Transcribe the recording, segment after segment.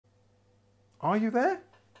Are you there?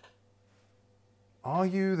 Are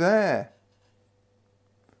you there?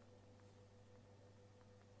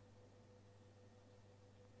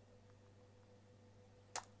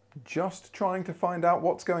 Just trying to find out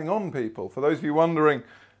what's going on, people. For those of you wondering,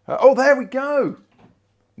 oh, there we go.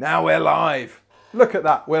 Now we're live. Look at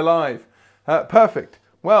that, we're live. Perfect.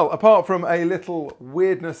 Well, apart from a little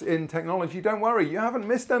weirdness in technology, don't worry, you haven't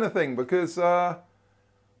missed anything because,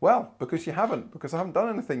 because you haven't, because I haven't done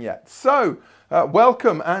anything yet. So,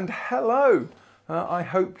 welcome and hello. I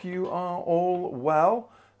hope you are all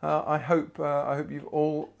well. I hope you're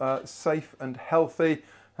all safe and healthy.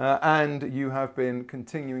 And you have been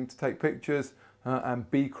continuing to take pictures and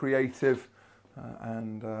be creative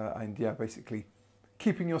and yeah, basically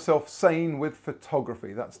keeping yourself sane with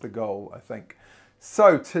photography. That's the goal, I think.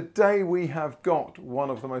 So today we have got one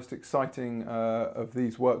of the most exciting of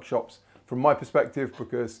these workshops from my perspective,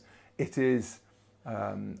 because it is,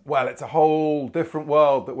 well, it's a whole different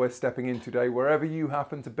world that we're stepping into today. Wherever you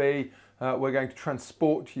happen to be, we're going to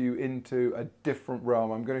transport you into a different realm.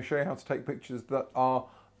 I'm going to show you how to take pictures that are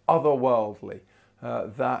otherworldly,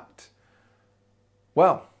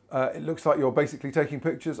 it looks like you're basically taking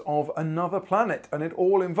pictures of another planet, and it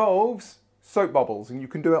all involves soap bubbles, and you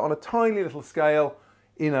can do it on a tiny little scale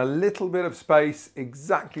in a little bit of space,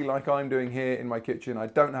 exactly like I'm doing here in my kitchen. I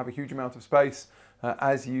don't have a huge amount of space,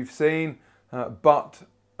 as you've seen, but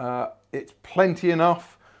it's plenty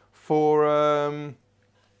enough for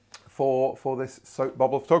this soap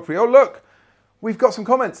bubble photography. Oh look, we've got some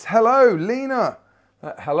comments. Hello, Lena.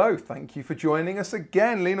 Hello, thank you for joining us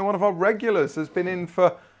again. Lena, one of our regulars, has been in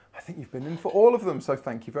for, I think you've been in for all of them, so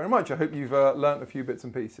thank you very much. I hope you've learnt a few bits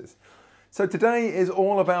and pieces. So today is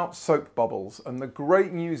all about soap bubbles, and the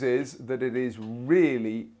great news is that it is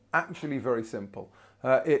really actually very simple.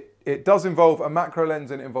 It does involve a macro lens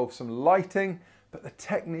and it involves some lighting, but the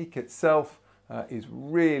technique itself is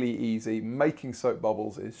really easy. Making soap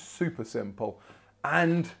bubbles is super simple,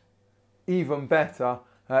 and even better,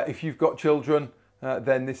 if you've got children,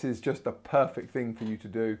 then this is just the perfect thing for you to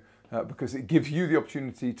do because it gives you the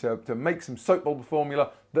opportunity to make some soap bubble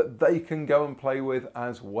formula that they can go and play with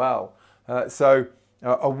as well. So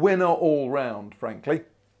a winner all round, frankly.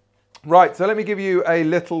 Right, so let me give you a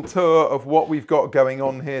little tour of what we've got going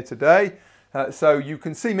on here today. So you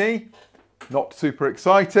can see me, not super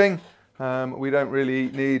exciting. We don't really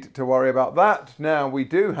need to worry about that. Now we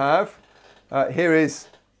do have, here is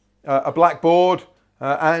a blackboard.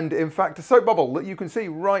 And in fact, a soap bubble that you can see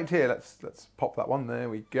right here. Let's pop that one. There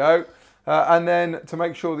we go. And then to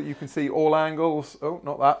make sure that you can see all angles. Oh,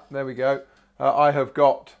 not that. There we go. I have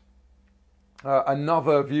got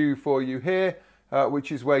another view for you here,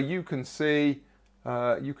 which is where you can see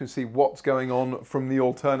what's going on from the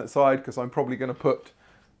alternate side. Because I'm probably going to put,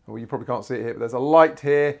 well, you probably can't see it here, but there's a light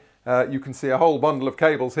here. You can see a whole bundle of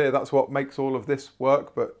cables here. That's what makes all of this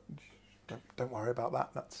work. But don't worry about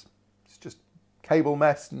that. It's just cable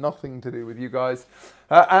mess, nothing to do with you guys.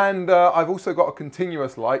 And I've also got a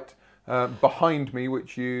continuous light behind me,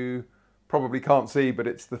 which you probably can't see, but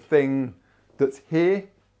it's the thing that's here,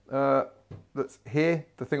 the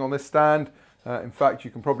thing on this stand. In fact,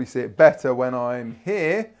 you can probably see it better when I'm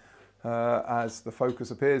here, as the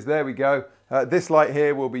focus appears. There we go. This light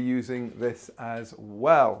here, will be using this as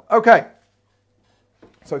well. Okay,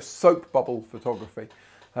 so soap bubble photography.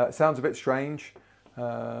 Sounds a bit strange.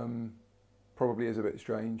 Probably is a bit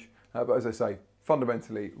strange, but as I say,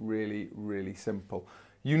 fundamentally really, really simple.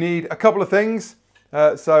 You need a couple of things,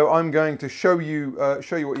 so I'm going to show you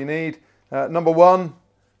what you need. Number one,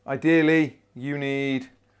 ideally, you need,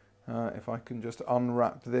 if I can just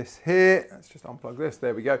unwrap this here, let's just unplug this,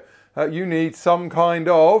 there we go. You need some kind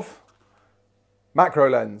of macro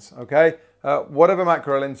lens, okay? Whatever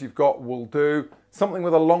macro lens you've got will do. Something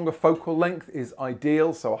with a longer focal length is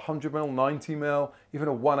ideal, so 100mm, 90mm, even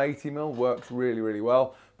a 180mm works really, really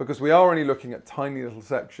well, because we are only looking at tiny little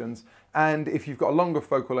sections, and if you've got a longer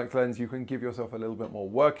focal length lens, you can give yourself a little bit more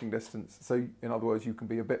working distance, so in other words, you can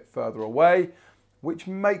be a bit further away, which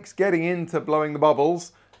makes getting into blowing the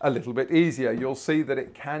bubbles a little bit easier. You'll see that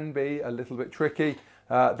it can be a little bit tricky.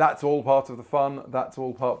 That's all part of the fun. That's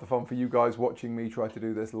all part of the fun for you guys watching me try to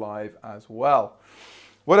do this live as well.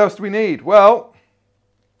 What else do we need? Well,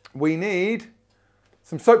 we need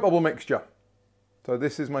some soap bubble mixture. So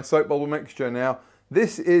this is my soap bubble mixture now.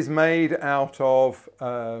 This is made out of,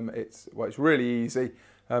 it's really easy.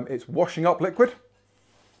 It's washing up liquid.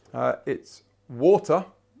 It's water,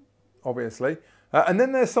 obviously. And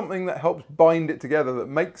then there's something that helps bind it together that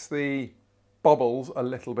makes the bubbles a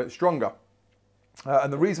little bit stronger.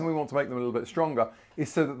 And the reason we want to make them a little bit stronger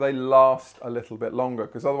is so that they last a little bit longer,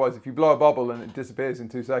 because otherwise if you blow a bubble and it disappears in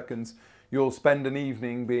 2 seconds, you'll spend an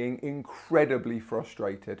evening being incredibly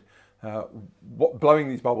frustrated, blowing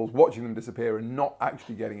these bubbles, watching them disappear and not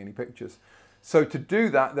actually getting any pictures. So to do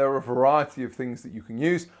that, there are a variety of things that you can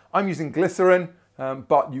use. I'm using glycerin,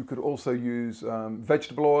 but you could also use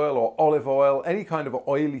vegetable oil or olive oil. Any kind of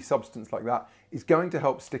oily substance like that is going to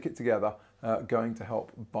help stick it together, going to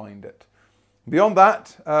help bind it. Beyond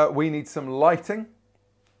that, we need some lighting.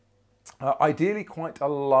 Ideally quite a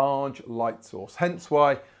large light source, hence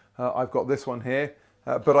why I've got this one here.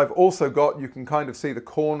 But I've also got, you can kind of see the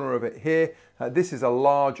corner of it here. This is a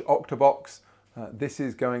large octabox. This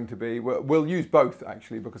is going to be, we'll use both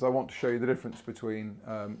actually, because I want to show you the difference between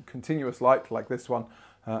continuous light like this one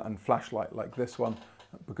and flashlight like this one,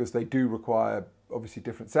 because they do require obviously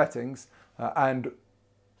different settings, and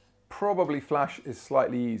probably flash is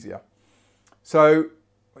slightly easier. So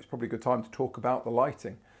it's probably a good time to talk about the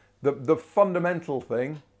lighting. The fundamental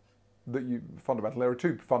thing that there are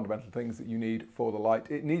 2 fundamental things that you need for the light.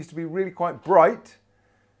 It needs to be really quite bright,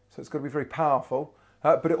 so it's got to be very powerful,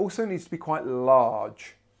 but it also needs to be quite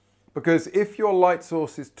large, because if your light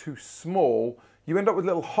source is too small, you end up with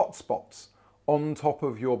little hot spots on top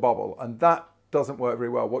of your bubble, and that doesn't work very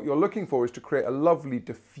well. What you're looking for is to create a lovely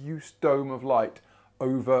diffuse dome of light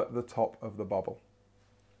over the top of the bubble.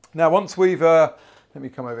 Now, once we've, let me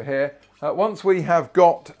come over here. Once we have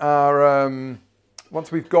got our,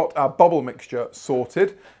 once we've got our bubble mixture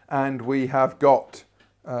sorted, and we have got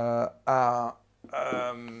our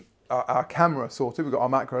camera sorted, we've got our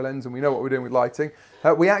macro lens, and we know what we're doing with lighting,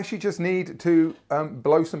 we actually just need to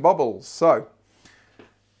blow some bubbles. So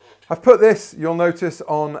I've put this, you'll notice,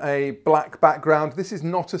 on a black background. This is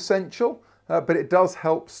not essential, but it does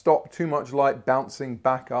help stop too much light bouncing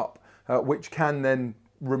back up, which can then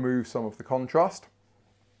remove some of the contrast.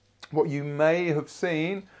 What you may have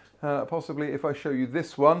seen, possibly if I show you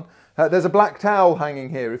this one, there's a black towel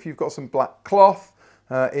hanging here. If you've got some black cloth,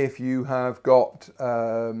 if you have got,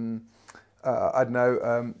 I don't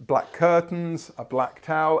know, black curtains, a black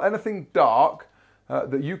towel, anything dark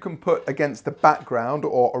that you can put against the background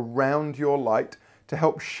or around your light to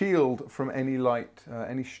help shield from any light,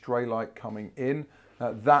 any stray light coming in,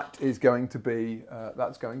 that is going to be,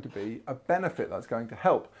 that's going to be a benefit. That's going to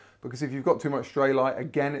help, because if you've got too much stray light,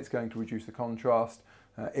 again, it's going to reduce the contrast.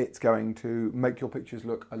 It's going to make your pictures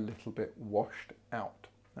look a little bit washed out.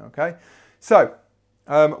 Okay, so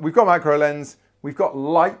we've got macro lens, we've got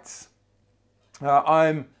lights.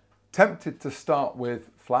 I'm tempted to start with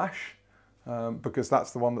flash because that's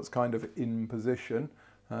the one that's kind of in position,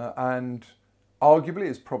 and arguably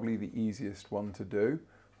is probably the easiest one to do,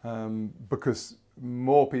 because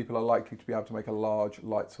more people are likely to be able to make a large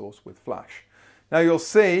light source with flash. Now you'll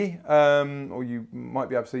see, or you might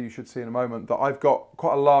be able to see, you should see in a moment, that I've got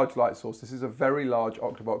quite a large light source. This is a very large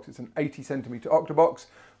octabox. It's an 80 centimeter octabox,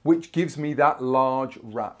 which gives me that large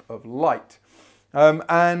wrap of light.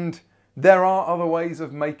 And there are other ways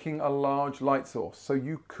of making a large light source. So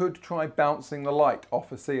you could try bouncing the light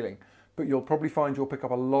off a ceiling, but you'll probably find you'll pick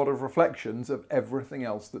up a lot of reflections of everything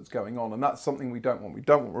else that's going on. And that's something we don't want. We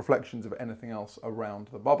don't want reflections of anything else around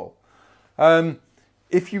the bubble.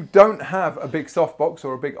 If you don't have a big softbox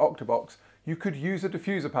or a big octabox, you could use a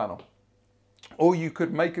diffuser panel. Or you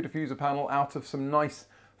could make a diffuser panel out of some nice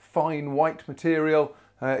fine white material.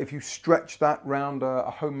 If you stretch that round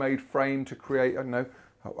a homemade frame to create, I don't know,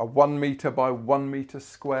 a 1 meter by 1 meter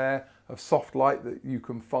square of soft light that you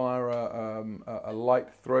can fire a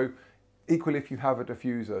light through. Equally, if you have a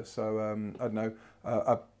diffuser, so I don't know,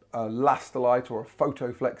 a Lastalite or a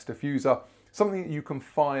Photoflex diffuser, something that you can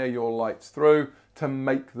fire your lights through to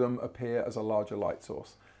make them appear as a larger light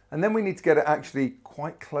source. And then we need to get it actually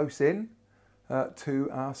quite close in to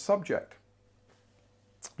our subject.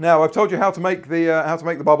 Now, I've told you how to make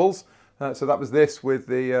the bubbles. So that was this with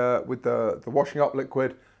the washing up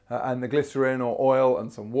liquid and the glycerin or oil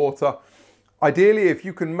and some water. Ideally, if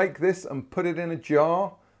you can make this and put it in a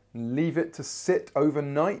jar and leave it to sit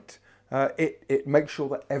overnight, it makes sure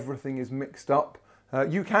that everything is mixed up.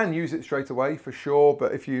 You can use it straight away for sure,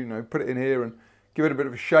 but if you put it in here and give it a bit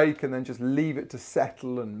of a shake and then just leave it to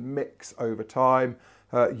settle and mix over time,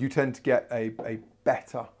 you tend to get a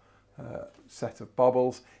better set of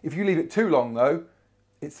bubbles. If you leave it too long though,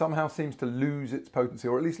 it somehow seems to lose its potency,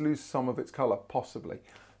 or at least lose some of its colour, possibly.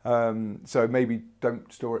 So maybe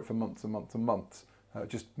don't store it for months and months and months.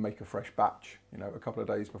 Just make a fresh batch, a couple of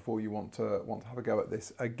days before you want to have a go at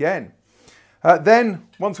this again. Then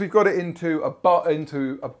once we've got it into a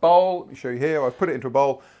bowl, let me show you here. I've put it into a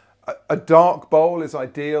bowl. A dark bowl is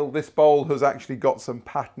ideal. This bowl has actually got some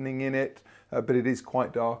patterning in it. but it is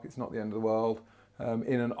quite dark. It's not the end of the world.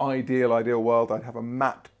 In an ideal world, I'd have a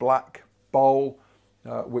matte black bowl,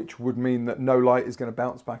 which would mean that no light is going to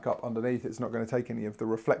bounce back up underneath. It's not going to take any of the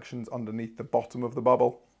reflections underneath the bottom of the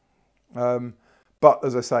bubble. But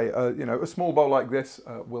as I say, you know, a small bowl like this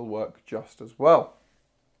will work just as well.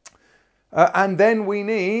 And then we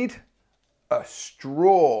need a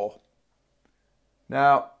straw.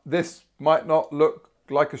 Now, this might not look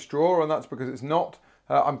like a straw, and that's because it's not.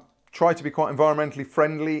 I'm trying to be quite environmentally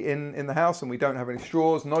friendly in the house, and we don't have any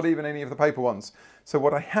straws, not even any of the paper ones. So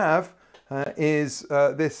what I have is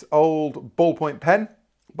this old ballpoint pen,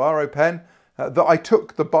 biro pen, that I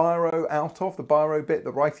took the biro out of, the biro bit,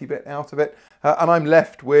 the righty bit out of it, and I'm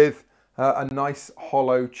left with a nice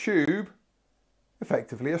hollow tube,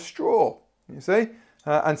 effectively a straw, you see?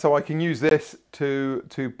 And so I can use this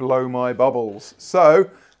to blow my bubbles. So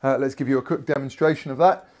let's give you a quick demonstration of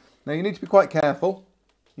that. Now you need to be quite careful.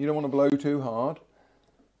 You don't want to blow too hard.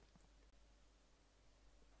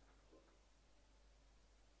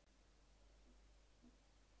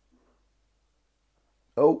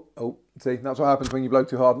 Oh, see, that's what happens when you blow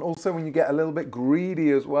too hard. And also when you get a little bit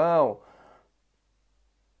greedy as well.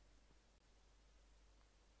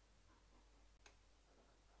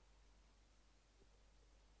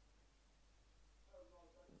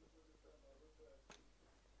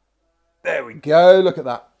 There we go, look at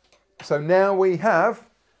that. So now we have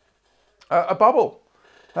a bubble,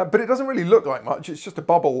 but it doesn't really look like much. It's just a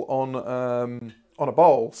bubble on a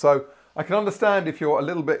bowl. So I can understand if you're a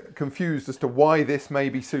little bit confused as to why this may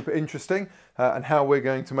be super interesting and how we're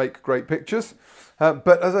going to make great pictures.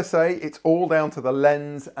 But as I say, it's all down to the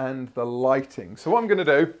lens and the lighting. So what I'm going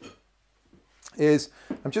to do is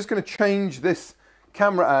I'm just going to change this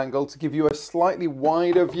camera angle to give you a slightly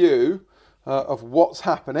wider view of what's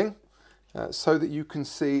happening. So that you can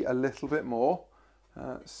see a little bit more.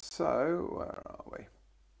 So, where are we?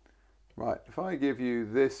 Right, if I give you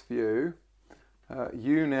this view,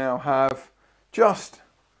 you now have just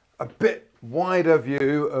a bit wider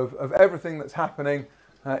view of everything that's happening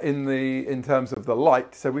in terms of the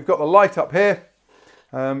light. So we've got the light up here.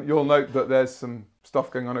 You'll note that there's some stuff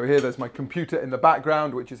going on over here. There's my computer in the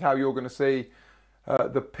background, which is how you're going to see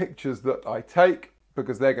the pictures that I take,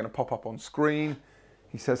 because they're going to pop up on screen.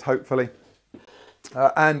 He says, hopefully.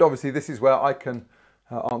 And obviously this is where I can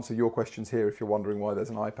answer your questions here if you're wondering why there's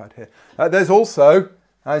an iPad here. There's also,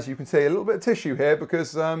 as you can see, a little bit of tissue here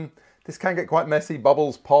because this can get quite messy.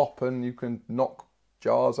 Bubbles pop and you can knock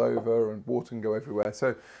jars over and water can go everywhere.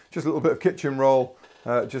 So just a little bit of kitchen roll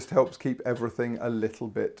just helps keep everything a little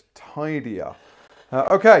bit tidier.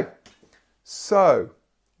 Okay, so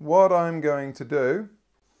what I'm going to do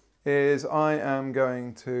is I am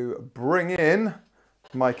going to bring in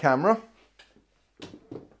my camera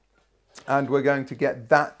and we're going to get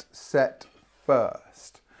that set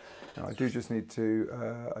first. Now I do just need to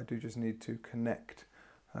connect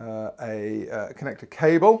connect a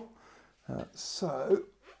cable. So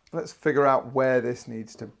let's figure out where this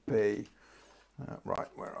needs to be. Right,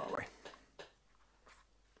 where are we?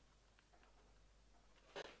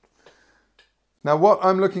 Now what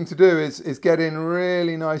I'm looking to do is get in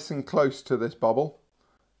really nice and close to this bubble.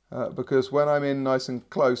 Because when I'm in nice and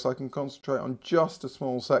close, I can concentrate on just a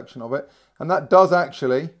small section of it. And that does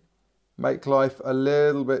actually make life a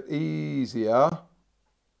little bit easier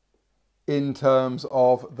in terms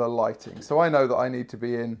of the lighting. So I know that I need to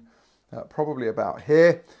be in probably about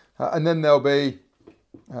here. And then there'll be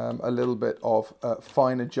a little bit of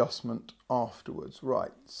fine adjustment afterwards.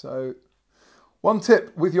 Right, so one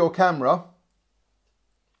tip with your camera,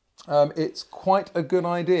 it's quite a good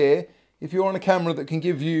idea if you're on a camera that can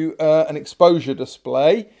give you an exposure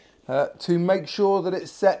display, to make sure that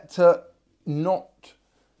it's set to not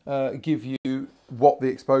give you what the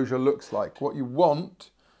exposure looks like. What you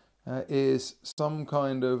want is some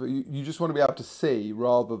kind of, you just want to be able to see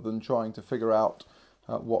rather than trying to figure out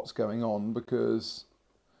what's going on because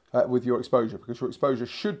with your exposure, because your exposure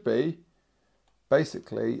should be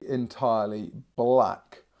basically entirely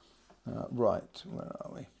black. Right, where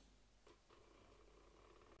are we?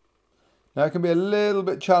 Now it can be a little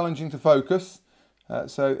bit challenging to focus,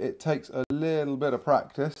 so it takes a little bit of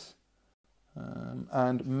practice,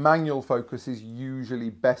 and manual focus is usually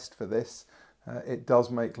best for this. It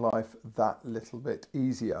does make life that little bit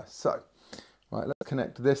easier. So, right, let's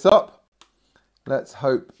connect this up. Let's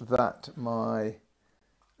hope that my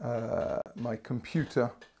computer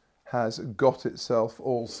has got itself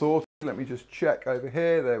all sorted. Let me just check over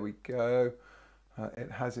here. There we go. It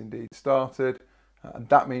has indeed started. And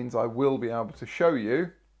that means I will be able to show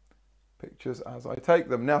you pictures as I take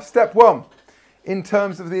them. Now, step one in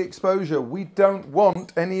terms of the exposure. We don't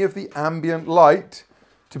want any of the ambient light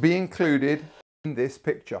to be included in this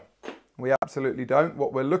picture. We absolutely don't.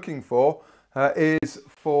 What we're looking for is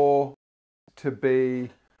for to be,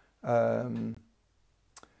 well,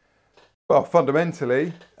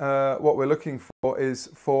 fundamentally, what we're looking for is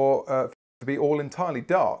for to be all entirely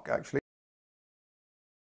dark, actually.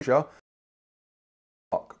 Dark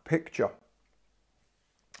picture.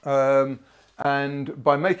 And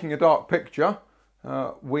by making a dark picture,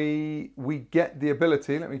 we get the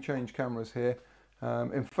ability, let me change cameras here.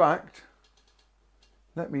 In fact,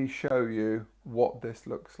 let me show you what this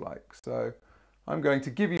looks like. So I'm going to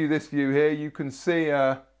give you this view here. You can see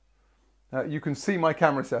my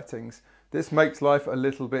camera settings. This makes life a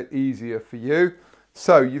little bit easier for you.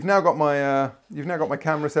 So you've now got my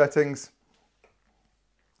camera settings,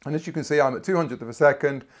 and as you can see, I'm at 200th of a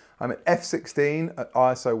second. I'm at f16 at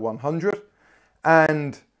ISO 100,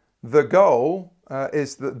 and the goal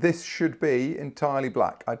is that this should be entirely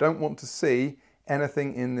black. I don't want to see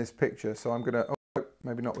anything in this picture, so I'm gonna, oh,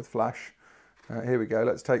 maybe not with flash. Here we go.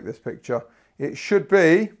 Let's take this picture. It should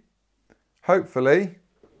be, hopefully,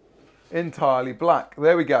 entirely black.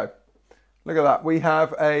 There we go. Look at that. We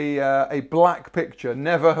have a black picture.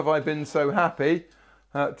 Never have I been so happy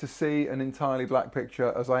to see an entirely black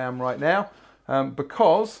picture as I am right now,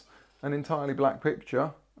 because an entirely black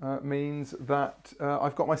picture means that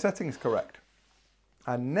I've got my settings correct.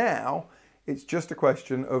 And now it's just a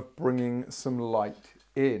question of bringing some light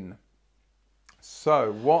in.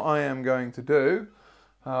 So what I am going to do,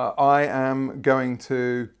 I am going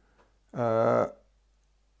to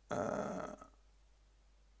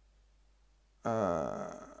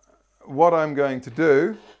what I'm going to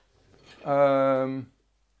do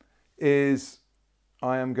is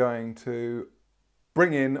I am going to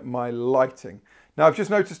bring in my lighting. Now I've just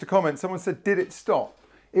noticed a comment, someone said, did it stop?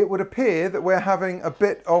 It would appear that we're having a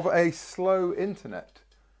bit of a slow internet,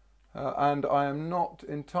 and I am not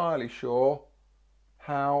entirely sure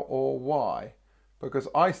how or why, because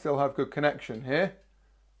I still have good connection here,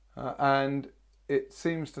 and it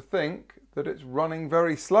seems to think that it's running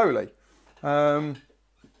very slowly. Now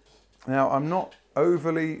I'm not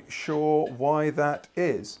overly sure why that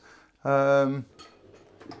is.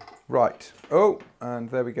 Right. Oh, and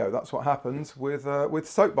there we go. That's what happens with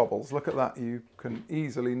soap bubbles. Look at that. You can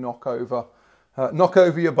easily knock over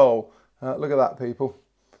your bowl. Look at that, people.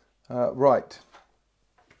 Right.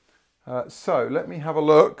 So let me have a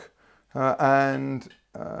look and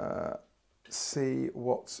see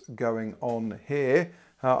what's going on here.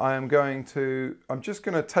 I'm just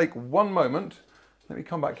going to take one moment. Let me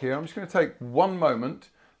come back here. I'm just going to take one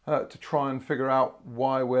moment to try and figure out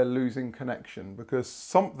why we're losing connection, because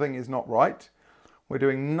something is not right. We're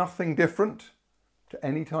doing nothing different to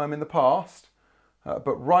any time in the past,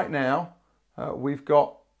 but right now we've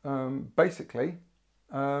got basically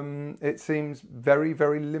it seems very,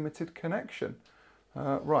 very limited connection.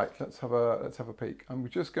 Right, let's have a peek. I'm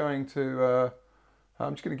just going to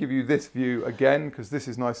give you this view again, because this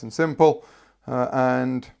is nice and simple,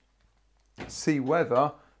 and see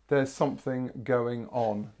whether there's something going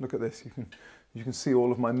on. Look at this. You can see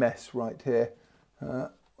all of my mess right here. Where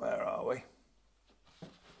are we?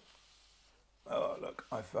 Oh, look,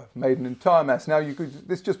 I've made an entire mess. Now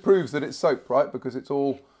this just proves that it's soap, right? Because it's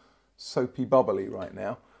all soapy bubbly right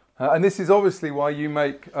now. And this is obviously why you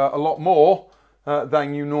make a lot more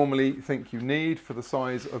than you normally think you need for the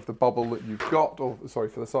size of the bubble that you've got, or sorry,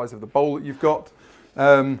 for the size of the bowl that you've got,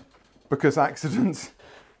 because accidents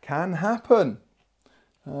can happen.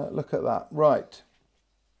 Look at that. Right.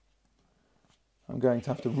 I'm going to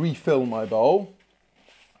have to refill my bowl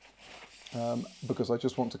because I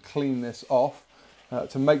just want to clean this off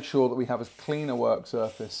to make sure that we have as clean a work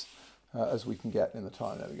surface as we can get in the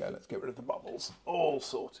time. There we go. Let's get rid of the bubbles. All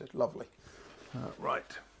sorted. Lovely.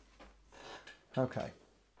 Right. Okay.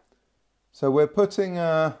 So we're putting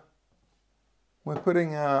our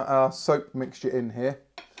soap mixture in here.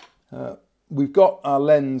 We've got our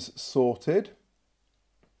lens sorted.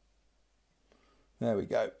 There we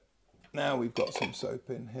go. Now we've got some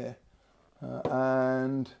soap in here.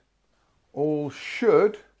 And all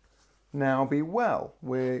should now be well.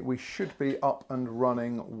 We should be up and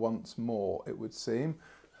running once more, it would seem.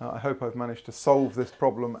 I hope I've managed to solve this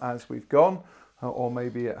problem as we've gone, or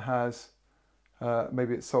maybe it has,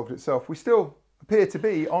 maybe it's solved itself. We still appear to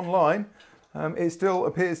be online. It still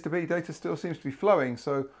appears to be, data still seems to be flowing,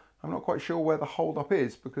 so I'm not quite sure where the hold up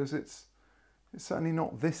is, because it's certainly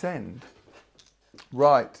not this end.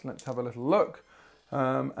 Right, let's have a little look,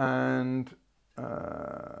 and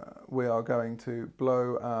we are going to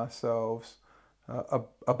blow ourselves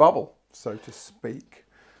a bubble, so to speak.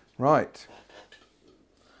 Right,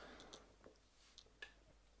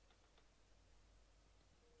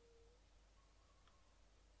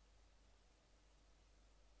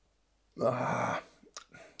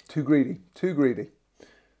 Too greedy, too greedy.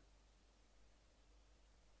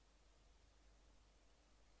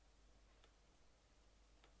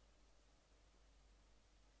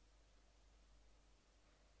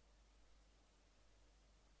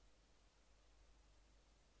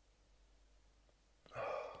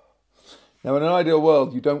 Now, in an ideal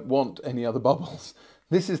world, you don't want any other bubbles.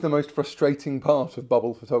 This is the most frustrating part of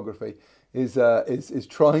bubble photography, is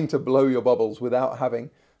trying to blow your bubbles without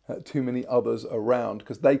having too many others around,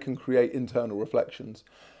 because they can create internal reflections.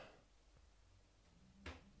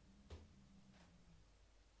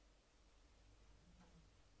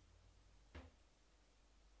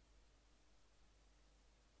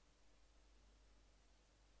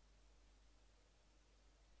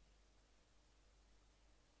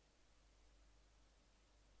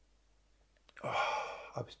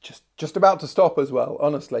 I was just about to stop as well,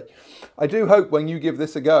 honestly. I do hope when you give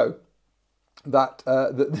this a go that,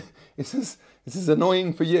 that this is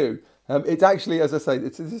annoying for you. It's actually, as I say,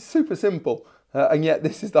 it's super simple, and yet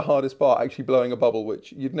this is the hardest part, actually blowing a bubble,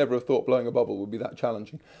 which you'd never have thought blowing a bubble would be that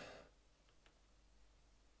challenging.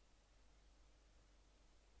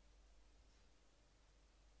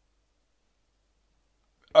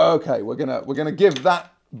 Okay, we're gonna give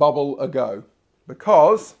that bubble a go,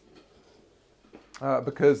 because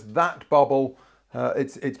that bubble,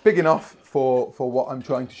 it's big enough for what I'm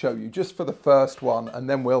trying to show you, just for the first one, and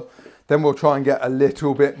then we'll try and get a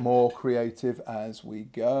little bit more creative as we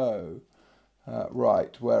go.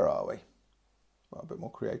 Right, where are we? Well, a bit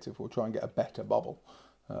more creative. We'll try and get a better bubble,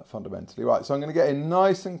 fundamentally. Right, so I'm going to get in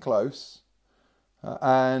nice and close,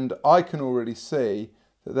 and I can already see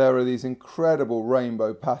that there are these incredible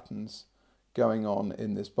rainbow patterns going on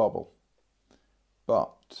in this bubble.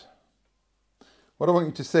 But what I want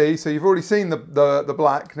you to see, so you've already seen the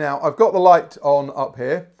black. Now, I've got the light on up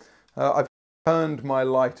here. I've turned my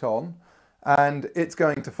light on, and it's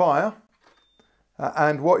going to fire.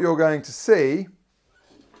 And what you're going to see,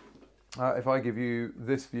 if I give you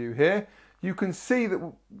this view here, you can see that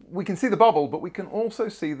we can see the bubble, but we can also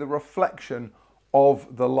see the reflection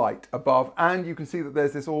of the light above, and you can see that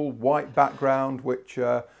there's this all white background, which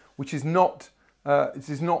is not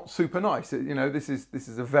super nice. You know, this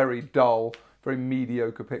is a very dull, very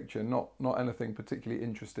mediocre picture, not anything particularly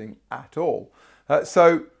interesting at all.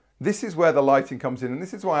 So this is where the lighting comes in, and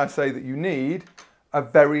this is why I say that you need a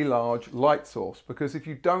very large light source, because if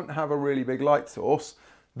you don't have a really big light source,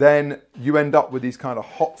 then you end up with these kind of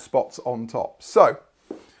hot spots on top. So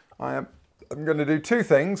I'm going to do two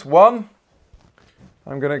things. One,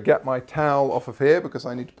 I'm going to get my towel off of here because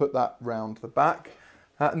I need to put that round the back.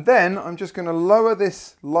 And then I'm just going to lower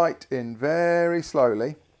this light in very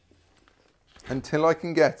slowly until I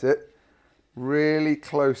can get it really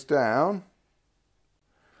close down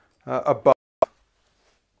above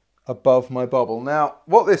my bubble. Now,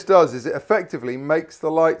 what this does is it effectively makes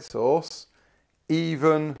the light source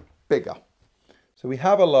even bigger. So we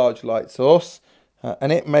have a large light source,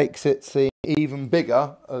 and it makes it seem even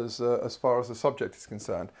bigger as far as the subject is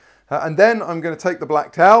concerned. And then I'm going to take the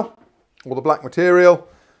black towel, or the black material,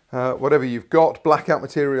 whatever you've got. Blackout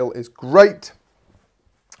material is great.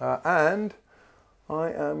 And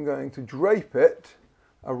I am going to drape it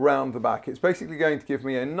around the back. It's basically going to give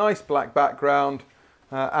me a nice black background,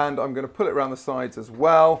 and I'm going to put it around the sides as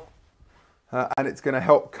well. And it's going to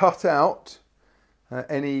help cut out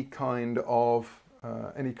any kind of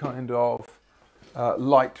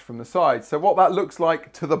light from the side. So what that looks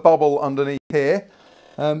like to the bubble underneath here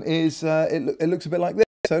is it looks a bit like this.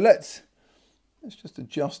 So let's just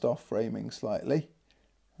adjust our framing slightly,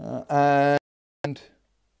 and I'm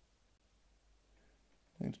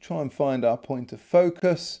going to try and find our point of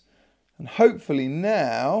focus, and hopefully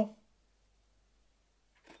now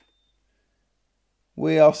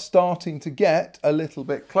we are starting to get a little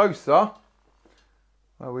bit closer.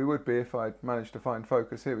 Well, we would be if I'd managed to find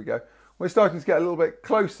focus. Here we go. We're starting to get a little bit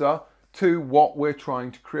closer to what we're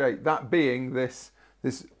trying to create, that being this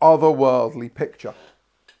otherworldly picture.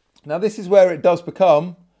 Now, this is where it does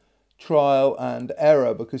become trial and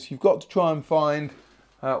error, because you've got to try and find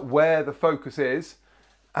where the focus is.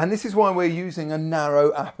 And this is why we're using a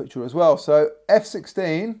narrow aperture as well. So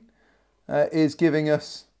f16 is giving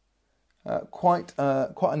us quite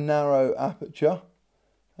a narrow aperture,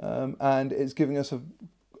 and it's giving us a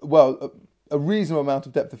reasonable amount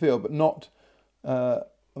of depth of field, but not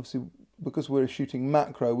obviously, because we're shooting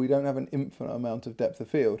macro, we don't have an infinite amount of depth of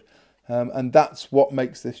field, and that's what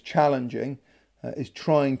makes this challenging, is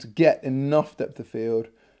trying to get enough depth of field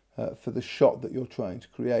for the shot that you're trying to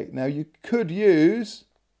create. Now, you could use,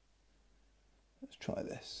 let's try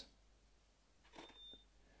this.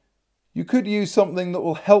 You could use something that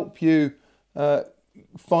will help you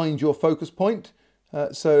find your focus point.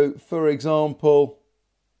 So, for example,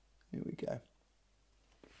 here we go.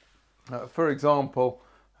 For example,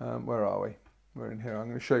 where are we? We're in here. I'm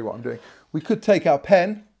going to show you what I'm doing. We could take our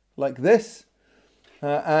pen like this,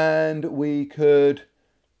 and we could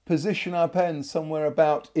position our pen somewhere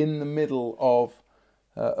about in the middle of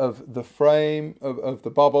the frame of the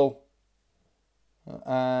bubble,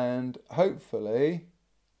 and hopefully,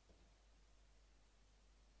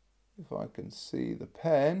 if I can see the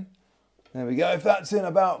pen, there we go. If that's in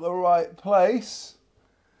about the right place,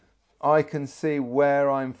 I can see where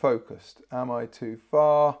I'm focused. Am I too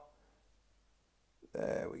far?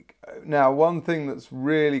 There we go. Now, one thing that's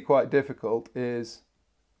really quite difficult is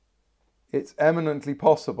it's eminently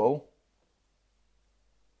possible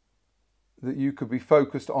that you could be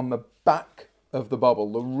focused on the back of the bubble,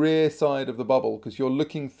 the rear side of the bubble, because you're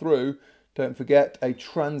looking through, don't forget, a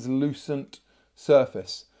translucent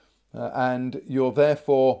surface. And you're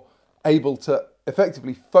therefore able to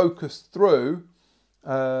effectively focus through,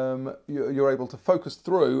 you're able to focus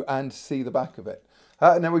through and see the back of it.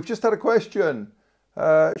 Now, we've just had a question.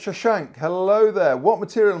 Shashank, hello there. What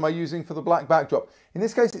material am I using for the black backdrop? In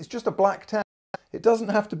this case, it's just a black tan. It doesn't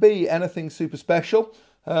have to be anything super special.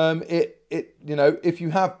 You know, if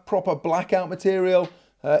you have proper blackout material,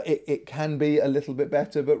 it can be a little bit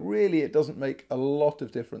better, but really it doesn't make a lot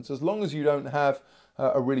of difference. As long as you don't have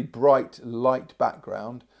a really bright light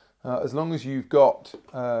background, as long as you've got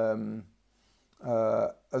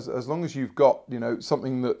as long as you've got, you know,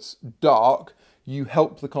 something that's dark, you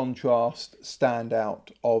help the contrast stand out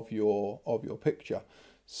of your picture.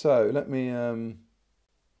 So let me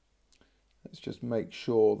let's just make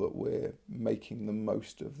sure that we're making the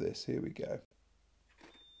most of this. Here we go.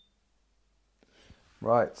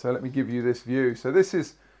 Right, so let me give you this view. So this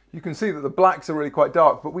is, you can see that the blacks are really quite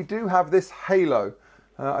dark, but we do have this halo.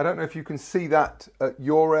 I don't know if you can see that at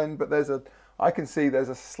your end, but I can see there's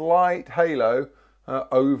a slight halo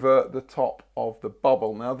over the top of the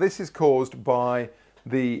bubble. Now this is caused by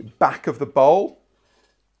the back of the bowl,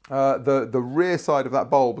 the rear side of that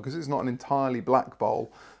bowl, because it's not an entirely black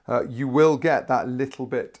bowl. You will get that little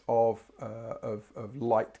bit of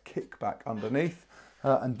light kickback underneath,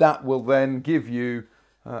 and that will then give you,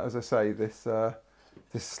 as I say, this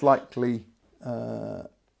slightly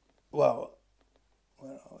well.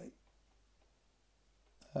 Where are we?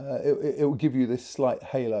 It will give you this slight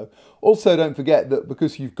halo. Also, don't forget that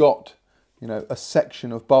because you've got, you know, a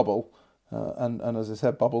section of bubble, and as I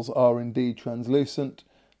said, bubbles are indeed translucent.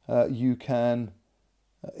 It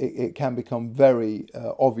can become very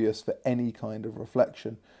obvious for any kind of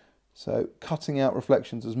reflection. So cutting out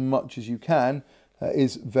reflections as much as you can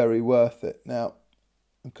is very worth it. Now,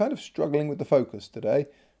 I'm kind of struggling with the focus today.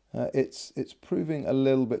 It's proving a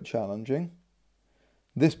little bit challenging.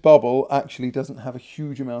 This bubble actually doesn't have a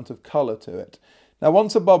huge amount of colour to it. Now,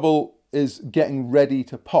 once a bubble is getting ready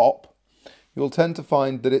to pop, you'll tend to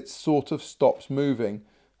find that it sort of stops moving.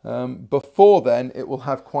 Before then, it will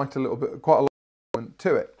have quite a lot of movement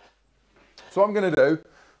to it. So what I'm going to do,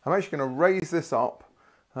 I'm actually going to raise this up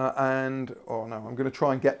I'm going to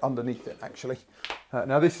try and get underneath it actually.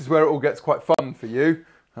 Now this is where it all gets quite fun for you.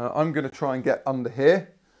 I'm going to try and get under here,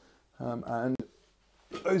 and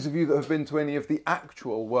those of you that have been to any of the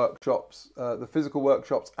actual workshops, the physical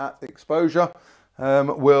workshops at Xposure,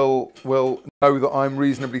 will know that I'm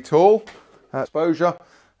reasonably tall. Xposure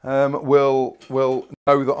will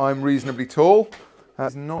know that I'm reasonably tall.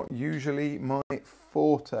 That's not usually my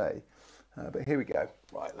forte, but here we go.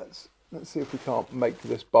 Right, let's see if we can't make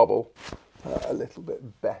this bubble a little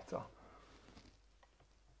bit better.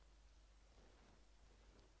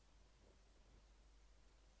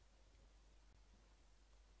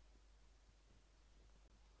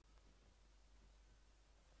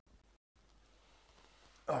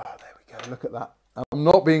 Oh, there we go, look at that. I'm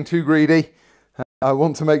not being too greedy. I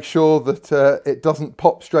want to make sure that it doesn't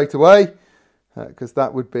pop straight away, because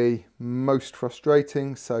that would be most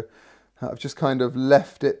frustrating. So I've just kind of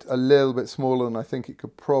left it a little bit smaller than I think it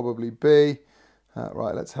could probably be.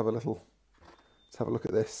 Right, let's have a look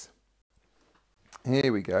at this.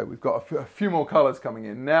 Here we go. We've got a few more colours coming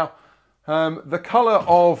in. Now, the colour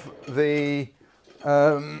of the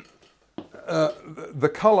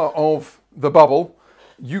colour of the bubble,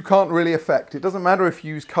 you can't really affect. It doesn't matter if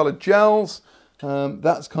you use coloured gels.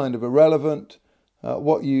 That's kind of irrelevant.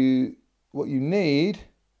 What you need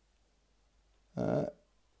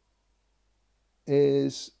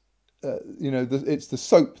is, it's the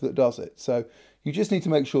soap that does it. So you just need to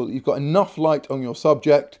make sure that you've got enough light on your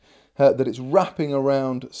subject, that it's wrapping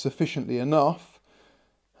around sufficiently enough,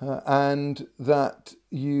 and that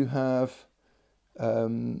you have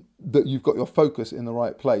that you've got your focus in the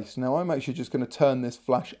right place. Now I'm actually just going to turn this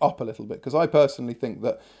flash up a little bit because I personally think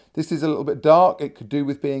that this is a little bit dark. It could do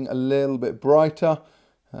with being a little bit brighter,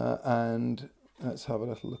 and let's have a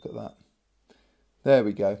little look at that. There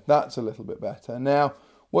we go, that's a little bit better. Now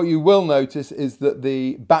what you will notice is that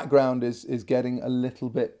the background is getting a little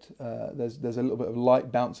bit, there's a little bit of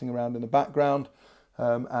light bouncing around in the background,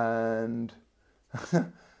 and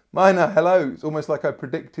Mina, hello. It's almost like I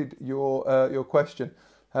predicted your question.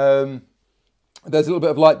 There's a little bit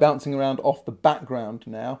of light bouncing around off the background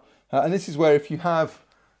now, and this is where if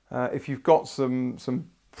you've got some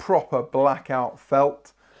proper blackout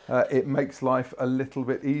felt, it makes life a little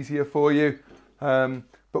bit easier for you.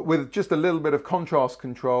 But with just a little bit of contrast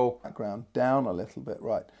control, background down a little bit.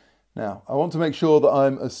 Right now, I want to make sure that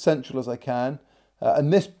I'm as central as I can,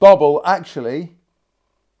 and this bubble actually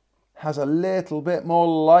has a little bit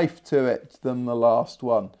more life to it than the last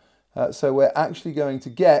one. So we're actually going to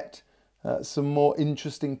get some more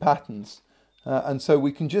interesting patterns. And so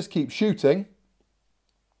we can just keep shooting.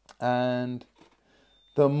 And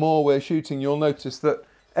the more we're shooting, you'll notice that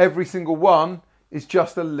every single one is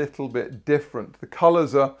just a little bit different. The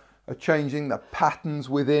colours are changing, the patterns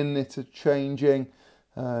within it are changing.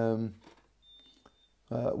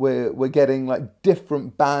 We're getting like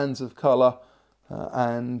different bands of colour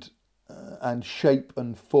and shape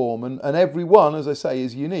and form, and every one, as I say,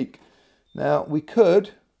 is unique. Now we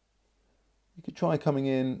could try coming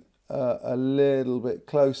in a little bit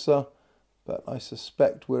closer, but I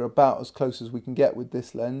suspect we're about as close as we can get with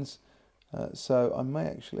this lens. So I may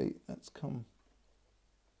actually, let's come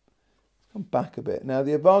back a bit. Now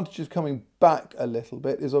the advantage of coming back a little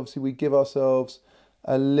bit is obviously we give ourselves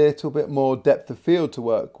a little bit more depth of field to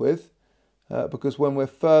work with, because when we're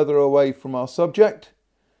further away from our subject,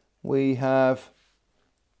 we have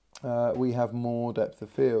more depth of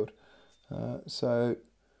field. So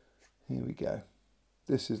here we go.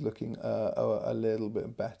 This is looking a little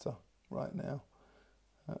bit better right now.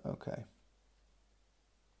 Okay.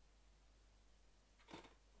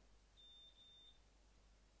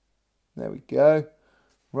 There we go.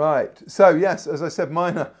 Right. So yes, as I said,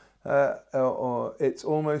 Mina, it's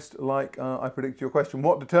almost like I predicted your question.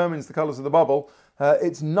 What determines the colours of the bubble?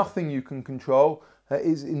 It's nothing you can control.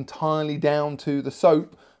 Is entirely down to the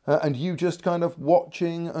soap, and you just kind of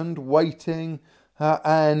watching and waiting,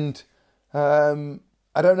 and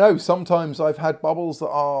I don't know, sometimes I've had bubbles that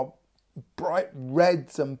are bright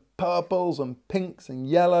reds and purples and pinks and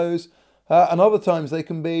yellows, and other times they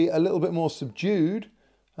can be a little bit more subdued,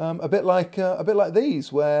 a bit like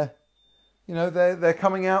these, where you know they're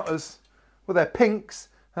coming out as, well, they're pinks.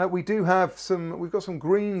 We've got some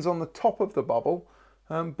greens on the top of the bubble,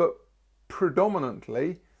 but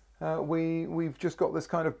predominantly we've just got this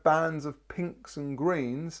kind of bands of pinks and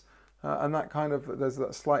greens, and that kind of, there's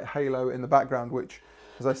that slight halo in the background, which,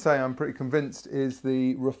 as I say, I'm pretty convinced is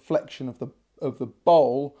the reflection of the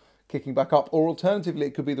bowl kicking back up, or alternatively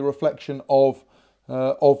it could be the reflection of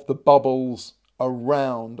the bubbles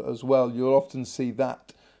around as well. You'll often see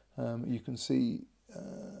that. You can see,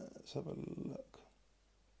 let's have a look,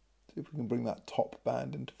 see if we can bring that top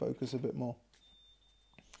band into focus a bit more.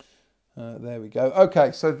 There we go.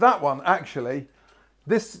 Okay, so that one actually,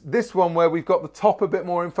 this one where we've got the top a bit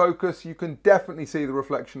more in focus, you can definitely see the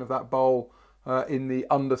reflection of that bowl in the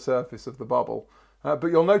undersurface of the bubble. But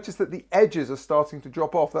you'll notice that the edges are starting to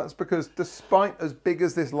drop off. That's because despite as big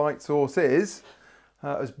as this light source is,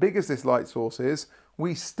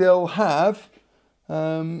 we still have,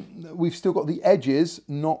 we've still got the edges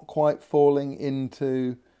not quite falling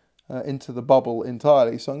into the bubble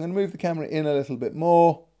entirely. So I'm going to move the camera in a little bit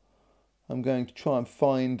more. I'm going to try and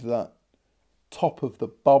find that top of the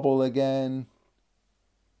bubble again,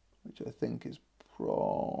 which I think is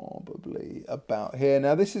probably about here.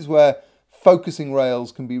 Now this is where focusing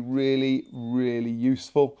rails can be really, really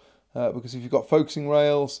useful, because if you've got focusing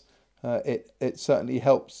rails, it certainly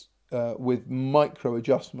helps with micro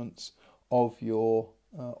adjustments of your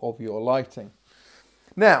lighting.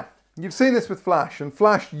 Now you've seen this with flash, and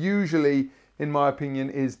flash usually, in my opinion,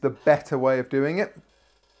 is the better way of doing it.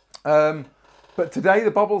 But today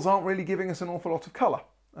the bubbles aren't really giving us an awful lot of colour.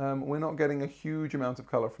 We're not getting a huge amount of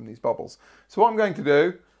colour from these bubbles. So what I'm going to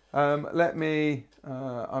do, you're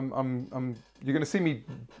going to see me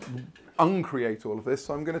uncreate all of this.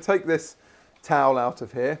 So I'm going to take this towel out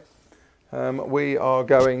of here. We are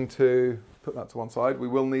going to put that to one side. We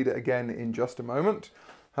will need it again in just a moment.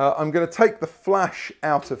 I'm going to take the flash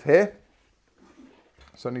out of here.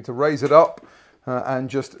 So I need to raise it up and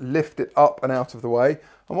just lift it up and out of the way.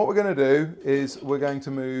 And what we're going to do is we're going to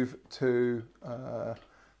move to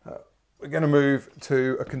we're going to move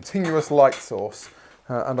to a continuous light source,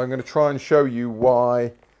 and I'm going to try and show you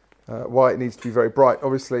why it needs to be very bright.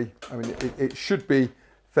 Obviously, I mean, it should be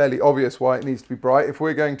fairly obvious why it needs to be bright. If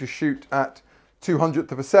we're going to shoot at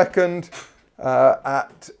 200th of a second,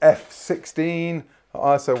 at f16,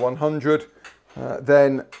 ISO 100,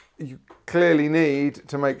 then you clearly need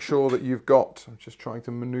to make sure that you've got, I'm just trying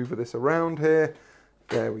to maneuver this around here.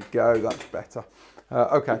 There we go, that's better.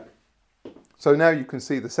 Okay, so now you can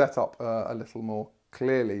see the setup a little more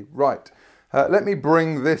clearly. Right, let me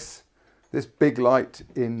bring this big light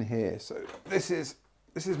in here. So this is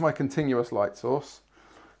my continuous light source.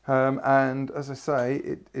 And as I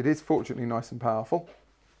say, it is fortunately nice and powerful.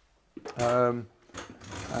 And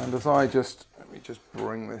as let me just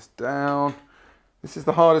bring this down. This is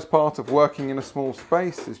the hardest part of working in a small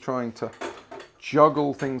space, is trying to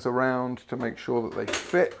juggle things around to make sure that they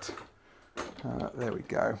fit. There we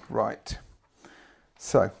go, right.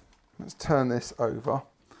 So let's turn this over.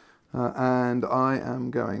 And I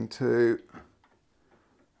am going to,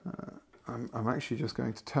 I'm actually just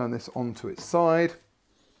going to turn this onto its side.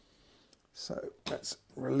 So let's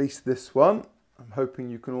release this one. I'm hoping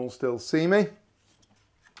you can all still see me,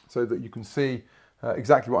 so that you can see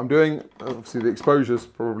exactly what I'm doing. Obviously the exposure's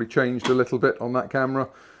probably changed a little bit on that camera.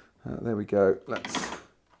 There we go,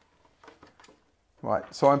 right,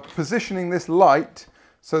 so I'm positioning this light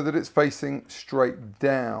so that it's facing straight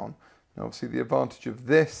down. Now obviously the advantage of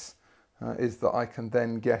this is that I can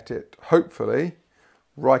then get it, hopefully,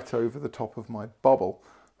 right over the top of my bubble.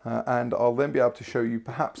 And I'll then be able to show you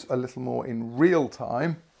perhaps a little more in real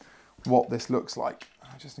time what this looks like.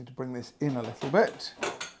 I just need to bring this in a little bit.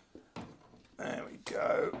 There we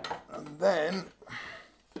go. And then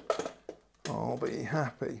I'll be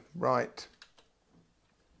happy. Right.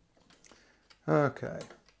 Okay.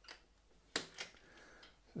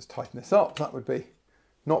 Just tighten this up. That would be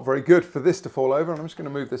not very good for this to fall over. And I'm just going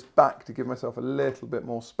to move this back to give myself a little bit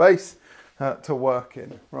more space to work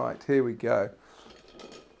in. Right, here we go.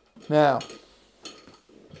 Now,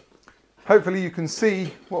 hopefully you can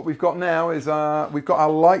see what we've got now is we've got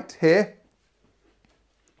our light here.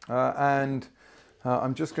 And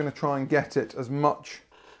I'm just going to try and get it as much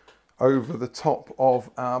over the top of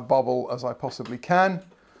our bubble as I possibly can.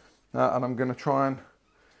 And I'm going to try and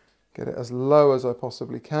get it as low as I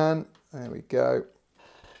possibly can. There we go.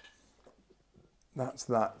 That's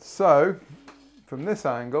that. So, from this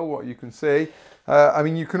angle, what you can see, I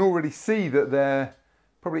mean, you can already see that there,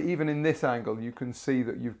 probably even in this angle, you can see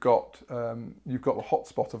that you've got the hot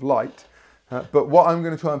spot of light. But what I'm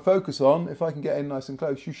going to try and focus on, if I can get in nice and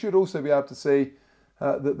close, you should also be able to see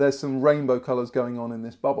that there's some rainbow colours going on in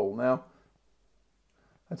this bubble. Now,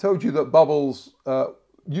 I told you that bubbles,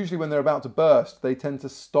 usually when they're about to burst, they tend to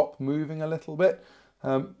stop moving a little bit.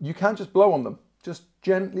 You can just blow on them. Just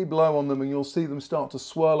gently blow on them and you'll see them start to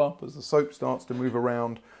swirl up as the soap starts to move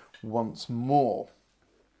around once more.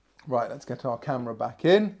 Right, let's get our camera back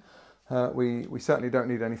in. We certainly don't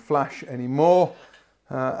need any flash anymore.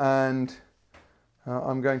 And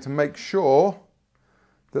I'm going to make sure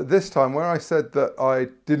that this time, where I said that I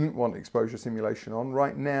didn't want exposure simulation on,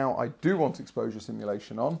 right now I do want exposure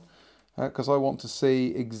simulation on, because I want to see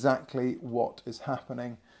exactly what is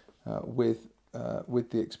happening with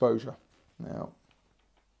the exposure. Now,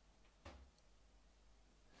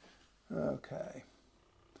 okay,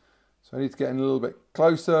 so I need to get in a little bit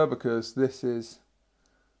closer because this is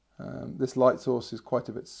this light source is quite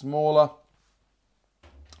a bit smaller,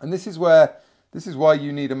 and this is why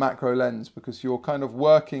you need a macro lens, because you're kind of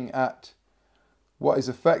working at what is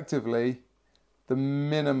effectively the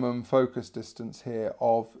minimum focus distance here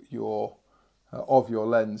of your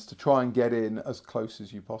lens to try and get in as close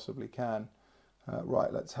as you possibly can.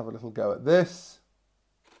 Right, let's have a little go at this.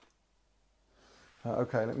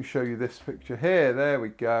 Okay, let me show you this picture here. There we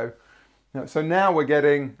go. So now we're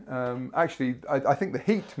getting, actually, I think the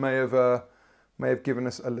heat may have given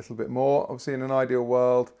us a little bit more. Obviously, in an ideal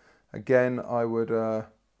world, again, I would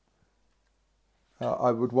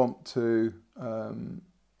want to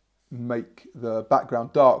make the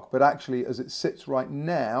background dark, but actually, as it sits right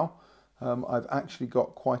now, I've actually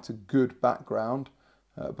got quite a good background.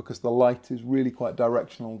 Because the light is really quite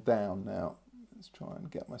directional down now. Let's try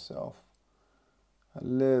and get myself a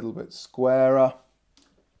little bit squarer.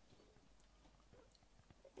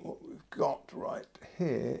 What we've got right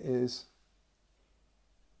here is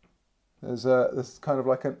there's kind of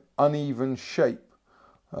like an uneven shape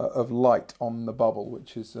of light on the bubble,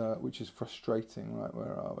 which is frustrating. Right,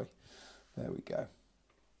 where are we? There we go.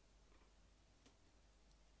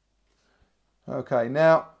 Okay,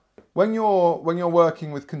 now, when you're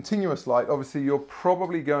working with continuous light, obviously you're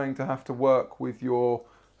probably going to have to work with your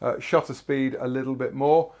shutter speed a little bit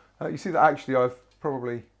more. You see that actually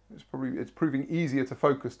it's proving easier to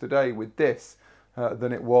focus today with this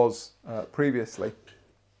than it was previously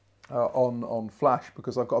on flash,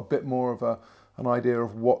 because I've got a bit more of an idea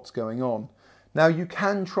of what's going on. Now you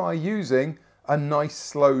can try using a nice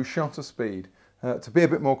slow shutter speed to be a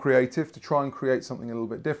bit more creative, to try and create something a little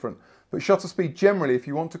bit different. But shutter speed generally, if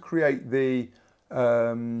you want to create the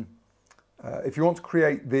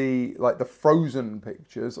like the frozen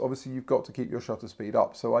pictures, obviously you've got to keep your shutter speed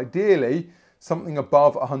up. So ideally, something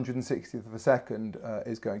above 160th of a second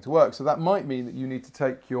is going to work. So that might mean that you need to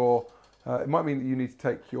take your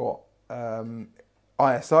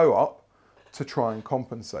ISO up to try and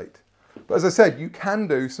compensate. But as I said, you can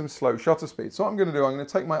do some slow shutter speed. So what I'm going to do, I'm going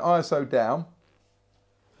to take my ISO down.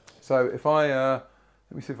 So if I, let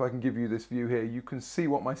me see if I can give you this view here. You can see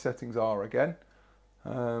what my settings are again.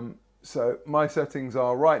 So my settings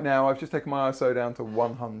are right now, I've just taken my ISO down to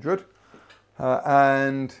 100.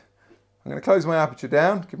 And I'm going to close my aperture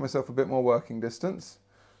down, give myself a bit more working distance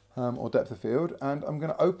or depth of field. And I'm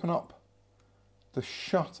going to open up the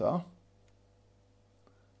shutter a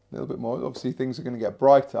little bit more. Obviously things are going to get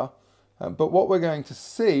brighter. But what we're going to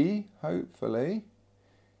see, hopefully,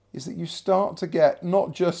 is that you start to get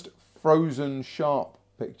not just frozen sharp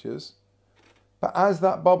pictures, but as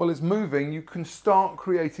that bubble is moving, you can start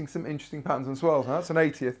creating some interesting patterns and swirls. Now that's an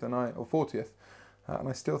 80th or 40th, and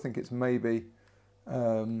I still think it's maybe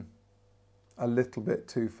a little bit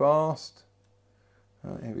too fast.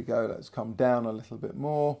 Here we go, let's come down a little bit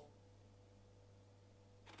more.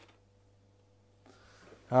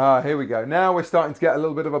 Here we go. Now we're starting to get a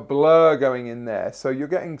little bit of a blur going in there. So you're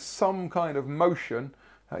getting some kind of motion.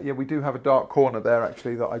 Yeah, we do have a dark corner there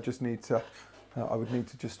actually that I just need to, I would need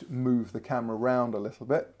to just move the camera around a little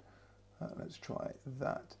bit. Let's try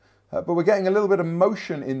that. But we're getting a little bit of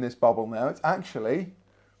motion in this bubble now. It's actually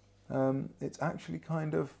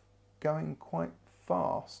kind of going quite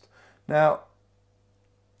fast. Now,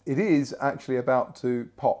 it is actually about to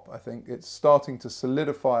pop, I think. It's starting to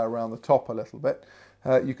solidify around the top a little bit.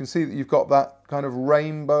 You can see that you've got that kind of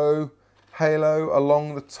rainbow halo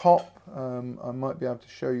along the top. I might be able to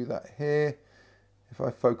show you that here. If I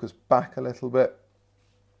focus back a little bit,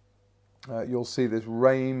 you'll see this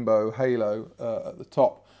rainbow halo at the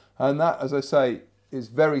top. And that, as I say, is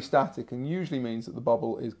very static and usually means that the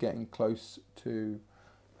bubble is getting close to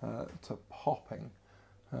popping.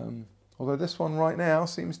 Although this one right now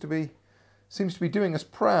seems to be doing us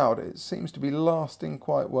proud. It seems to be lasting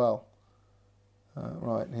quite well.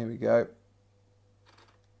 Right, here we go.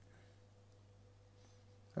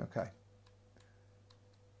 Okay.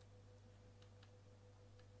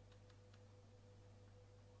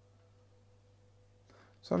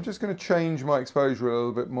 So I'm just going to change my exposure a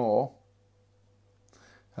little bit more.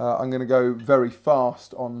 I'm going to go very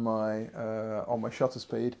fast on my shutter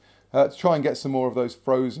speed to try and get some more of those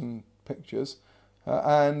frozen pictures.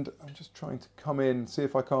 And I'm just trying to come in, see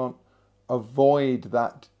if I can't avoid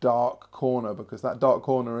that dark corner, because that dark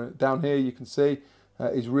corner down here you can see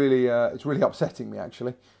is really it's really upsetting me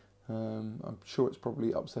actually. I'm sure it's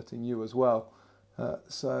probably upsetting you as well.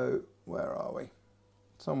 So where are we?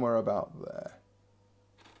 Somewhere about there.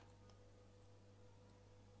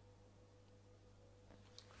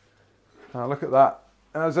 Now look at that.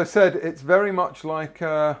 As I said, it's very much like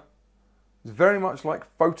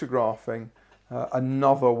photographing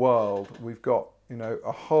another world. We've got, you know,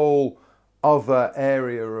 a whole other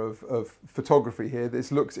area of photography here.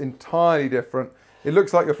 This looks entirely different. It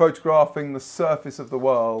looks like you're photographing the surface of the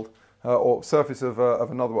world or surface of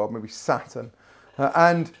another world, maybe Saturn.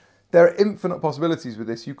 And there are infinite possibilities with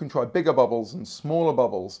this. You can try bigger bubbles and smaller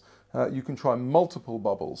bubbles. You can try multiple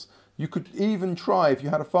bubbles. You could even try, if you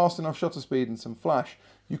had a fast enough shutter speed and some flash,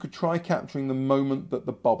 you could try capturing the moment that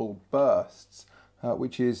the bubble bursts,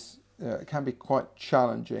 which is can be quite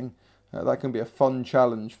challenging. That can be a fun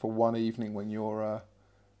challenge for one evening when you're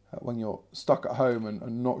stuck at home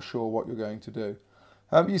and not sure what you're going to do.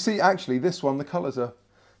 You see, actually, this one, the colours are,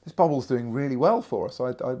 this bubble's doing really well for us.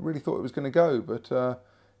 I really thought it was going to go, but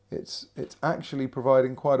it's actually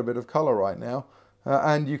providing quite a bit of colour right now.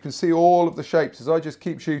 And you can see all of the shapes as I just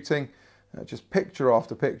keep shooting, just picture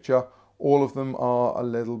after picture. All of them are a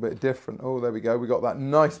little bit different. Oh, there we go. We got that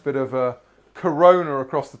nice bit of corona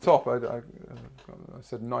across the top. I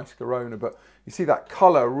said nice corona, but you see that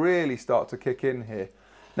colour really start to kick in here.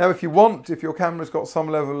 Now, if you want, if your camera's got some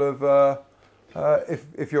level of,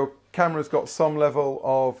 if your camera's got some level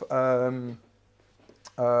of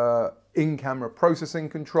in-camera processing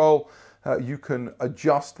control, you can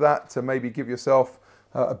adjust that to maybe give yourself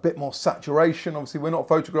a bit more saturation. Obviously, we're not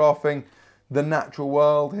photographing the natural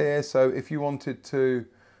world here, so if you wanted to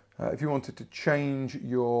If you wanted to change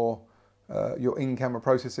your in-camera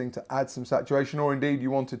processing to add some saturation, or indeed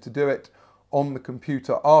you wanted to do it on the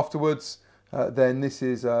computer afterwards, then this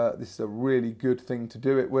is a really good thing to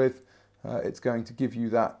do it with. It's going to give you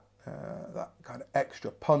that kind of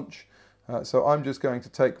extra punch. So I'm just going to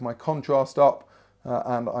take my contrast up,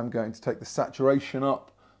 and I'm going to take the saturation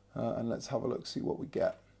up, and let's have a look, see what we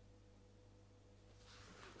get.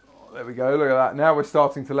 Oh, there we go, look at that. Now we're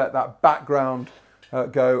starting to let that background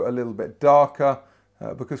go a little bit darker,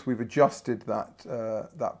 because we've adjusted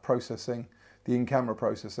that processing, the in-camera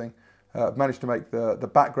processing. I've managed to make the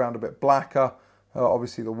background a bit blacker.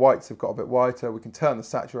 Obviously the whites have got a bit whiter. We can turn the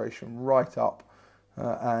saturation right up,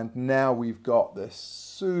 and now we've got this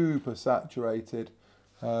super saturated,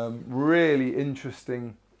 really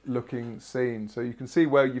interesting looking scene. So you can see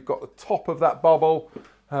where you've got the top of that bubble,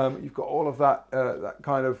 you've got all of that, that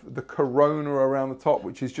kind of the corona around the top,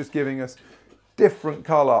 which is just giving us different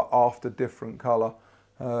color after different color.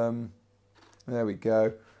 There we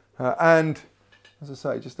go. And as I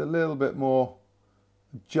say, just a little bit more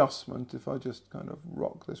adjustment. If I just kind of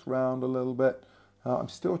rock this round a little bit, I'm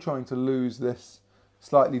still trying to lose this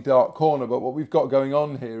slightly dark corner, but what we've got going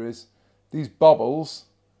on here is these bubbles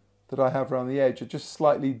that I have around the edge are just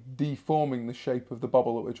slightly deforming the shape of the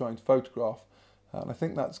bubble that we're trying to photograph. And I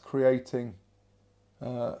think that's creating,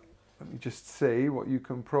 let me just see what you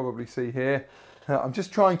can probably see here. I'm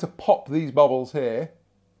just trying to pop these bubbles here.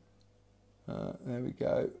 There we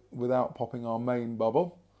go, without popping our main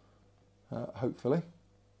bubble, hopefully.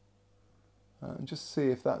 And just see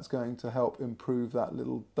if that's going to help improve that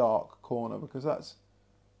little dark corner, because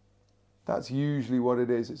that's usually what it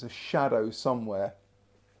is. It's a shadow somewhere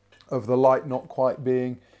of the light not quite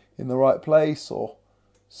being in the right place, or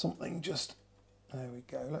something just, there we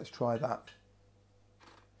go, let's try that.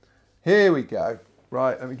 Here we go.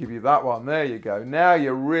 Right, let me give you that one. There you go. Now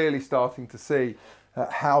you're really starting to see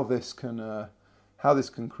how this can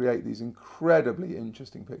create these incredibly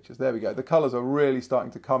interesting pictures. There we go. The colours are really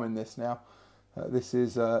starting to come in this now. This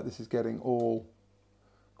is getting all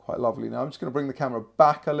quite lovely. Now I'm just going to bring the camera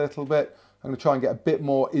back a little bit. I'm going to try and get a bit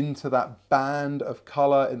more into that band of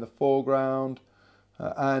colour in the foreground.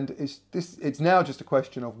 And it's now just a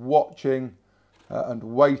question of watching and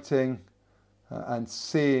waiting and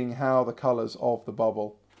seeing how the colours of the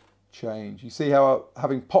bubble change. You see how,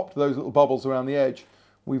 having popped those little bubbles around the edge,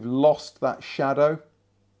 we've lost that shadow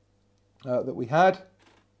that we had.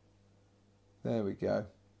 There we go.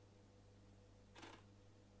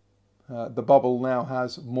 The bubble now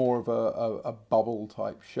has more of a bubble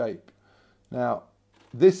type shape. Now,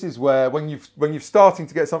 this is where, when you're starting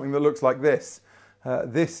to get something that looks like this,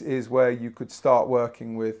 this is where you could start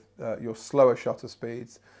working with your slower shutter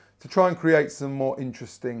speeds to try and create some more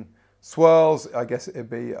interesting swirls. I guess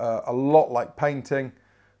it'd be a lot like painting.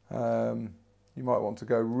 You might want to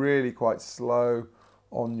go really quite slow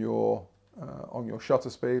on your shutter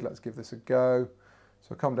speed. Let's give this a go.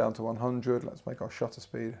 So come down to 100. Let's make our shutter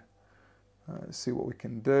speed. Let's see what we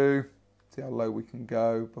can do. See how low we can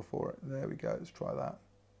go before it. There we go. Let's try that.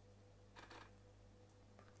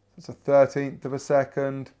 It's a 1/13 of a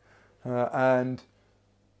second, and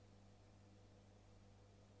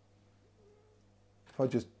if I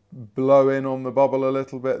just blow in on the bubble a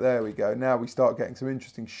little bit, there we go. Now we start getting some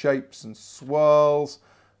interesting shapes and swirls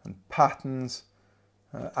and patterns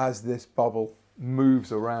as this bubble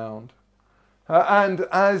moves around. And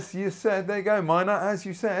as you said, there you go, Minor, as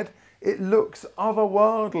you said, it looks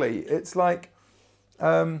otherworldly. It's like,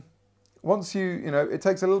 once you know, it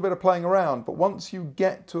takes a little bit of playing around, but once you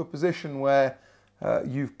get to a position where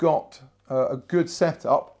you've got a good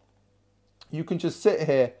setup, you can just sit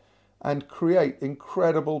here and create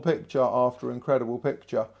incredible picture after incredible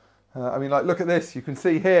picture. I mean, like, look at this. You can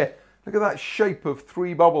see here, look at that shape of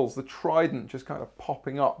three bubbles, the trident just kind of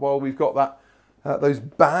popping up while we've got that those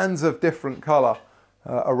bands of different colour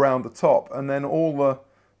around the top, and then all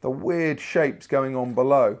the weird shapes going on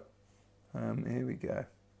below. Here we go.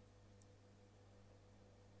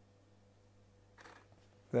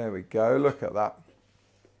 There we go, look at that.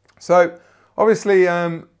 So obviously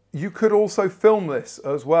you could also film this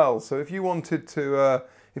as well. So if you wanted to,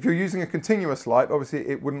 if you're using a continuous light, obviously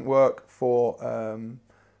it wouldn't work for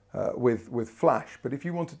with flash. But if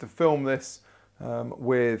you wanted to film this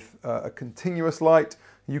with a continuous light,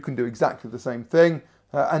 you can do exactly the same thing.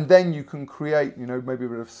 And then you can create, you know, maybe a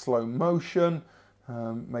bit of slow motion,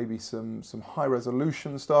 maybe some high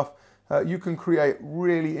resolution stuff. You can create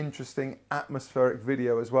really interesting atmospheric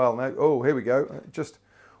video as well. Now, oh, here we go. Just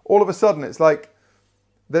all of a sudden, it's like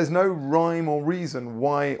there's no rhyme or reason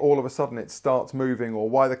why all of a sudden it starts moving or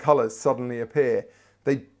why the colors suddenly appear.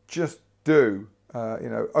 They just do.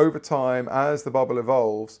 over time, as the bubble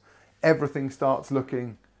evolves, everything starts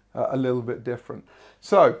looking a little bit different.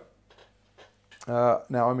 So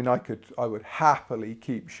now, I mean, I would happily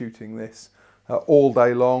keep shooting this all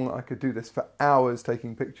day long. I could do this for hours,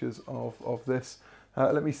 taking pictures of this.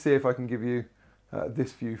 Let me see if I can give you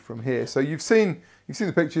this view from here. So you've seen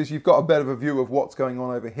the pictures. You've got a bit of a view of what's going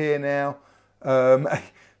on over here now.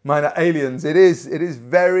 Mine are aliens. It is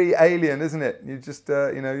very alien, isn't it? You just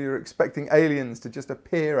you're expecting aliens to just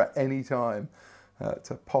appear at any time,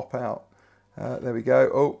 to pop out. There we go.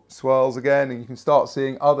 Oh, swirls again, and you can start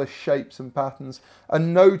seeing other shapes and patterns.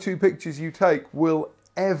 And no two pictures you take will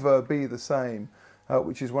ever be the same,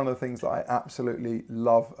 which is one of the things that I absolutely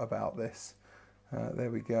love about this. There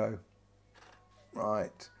we go.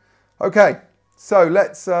 Right. Okay. So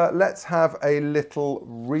let's have a little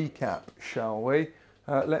recap, shall we?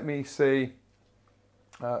 Let me see.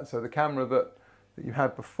 So the camera that you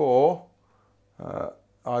had before,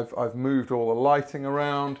 I've moved all the lighting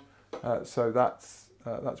around. So that's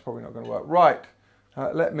probably not going to work. Right,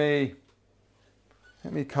 let me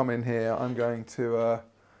come in here. I'm going to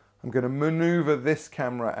maneuver this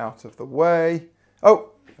camera out of the way. Oh,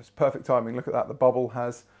 that's perfect timing. Look at that. The bubble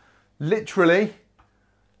has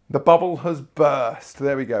burst.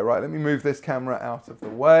 There we go. Right, let me move this camera out of the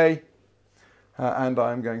way, and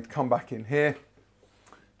I'm going to come back in here,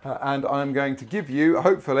 and I'm going to give you,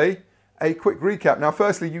 hopefully, a quick recap. Now,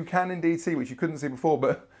 firstly, you can indeed see, which you couldn't see before,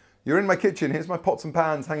 but you're in my kitchen. Here's my pots and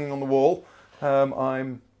pans hanging on the wall.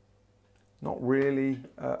 I'm not really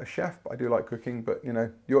a chef, but I do like cooking. But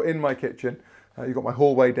you're in my kitchen. You've got my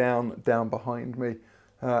hallway down behind me.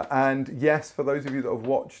 And yes, for those of you that have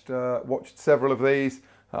watched several of these,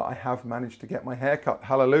 I have managed to get my hair cut.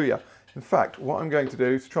 Hallelujah! In fact, what I'm going to do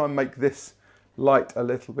is try and make this light a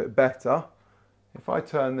little bit better. If I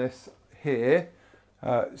turn this here,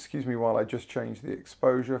 excuse me while I just change the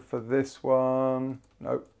exposure for this one.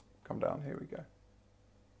 Nope. Come down, here we go.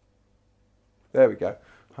 There we go.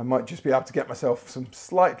 I might just be able to get myself some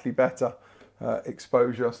slightly better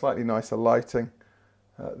exposure, slightly nicer lighting.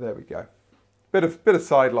 There we go. Bit of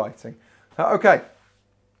side lighting. Okay,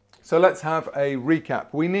 so let's have a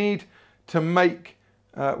recap. We need to make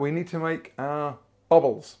our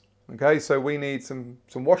bubbles. Okay, so we need some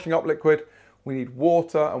washing up liquid, we need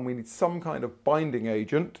water, and we need some kind of binding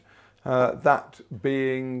agent. That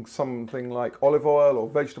being something like olive oil or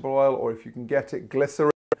vegetable oil, or if you can get it,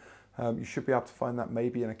 glycerin. You should be able to find that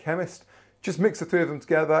maybe in a chemist. Just mix the three of them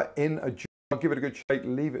together in a jar, give it a good shake,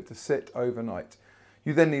 leave it to sit overnight.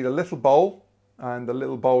 You then need a little bowl, and the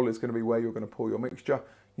little bowl is going to be where you're going to pour your mixture.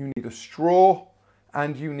 You need a straw,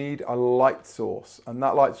 and you need a light source. And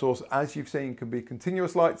that light source, as you've seen, can be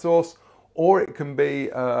continuous light source, or it can be,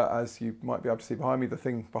 as you might be able to see behind me, the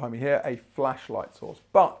thing behind me here, a flashlight source.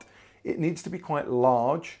 But it needs to be quite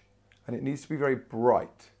large, and it needs to be very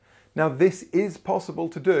bright. Now, this is possible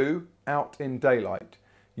to do out in daylight.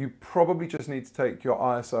 You probably just need to take your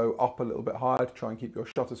ISO up a little bit higher to try and keep your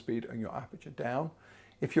shutter speed and your aperture down.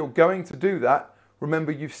 If you're going to do that,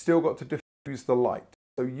 remember you've still got to diffuse the light.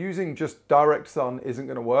 So using just direct sun isn't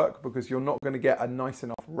going to work because you're not going to get a nice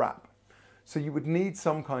enough wrap. So you would need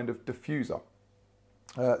some kind of diffuser.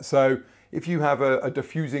 So if you have a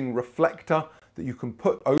diffusing reflector that you can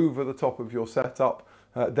put over the top of your setup,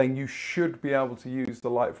 then you should be able to use the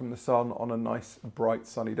light from the sun on a nice bright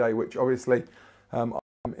sunny day, which obviously I'm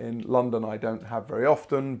in London, I don't have very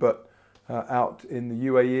often, but out in the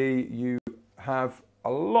UAE you have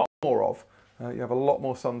a lot more of. You have a lot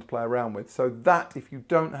more sun to play around with. So that, if you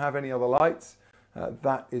don't have any other lights,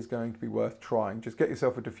 that is going to be worth trying. Just get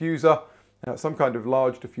yourself a diffuser, some kind of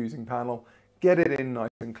large diffusing panel, get it in nice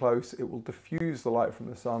and close. It will diffuse the light from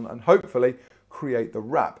the sun and hopefully create the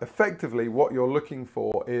wrap. Effectively, what you're looking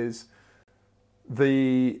for is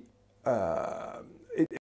the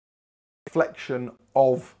reflection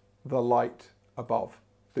of the light above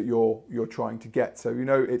that you're trying to get. So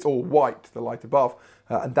it's all white, the light above,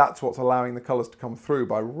 and that's what's allowing the colours to come through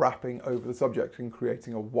by wrapping over the subject and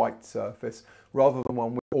creating a white surface rather than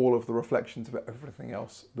one with all of the reflections of everything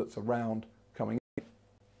else that's around coming in.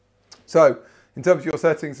 So in terms of your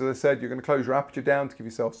settings, as I said, you're going to close your aperture down to give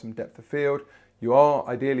yourself some depth of field. You are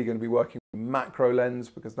ideally going to be working with a macro lens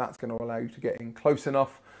because that's going to allow you to get in close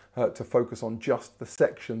enough to focus on just the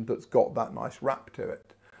section that's got that nice wrap to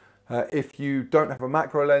it. If you don't have a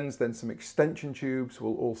macro lens, then some extension tubes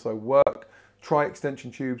will also work. Try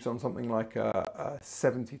extension tubes on something like a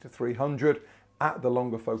 70 to 300 at the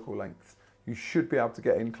longer focal lengths. You should be able to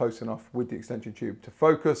get in close enough with the extension tube to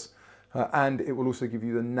focus, and it will also give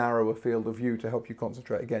you the narrower field of view to help you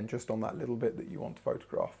concentrate again just on that little bit that you want to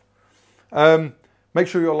photograph. Make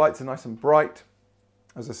sure your lights are nice and bright.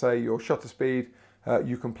 as I say, your shutter speed.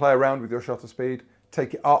 You can play around with your shutter speed,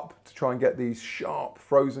 take it up to try and get these sharp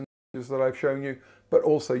frozen images that I've shown you, but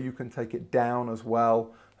also you can take it down as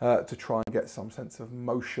well to try and get some sense of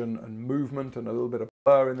motion and movement and a little bit of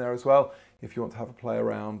blur in there as well, if you want to have a play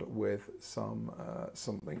around with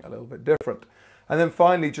something a little bit different. And then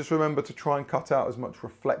finally, just remember to try and cut out as much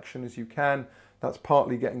reflection as you can. That's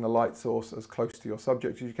partly getting the light source as close to your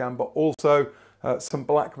subject as you can, but also some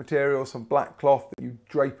black material, some black cloth that you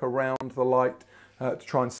drape around the light to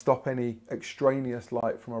try and stop any extraneous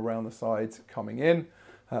light from around the sides coming in.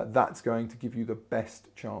 That's going to give you the best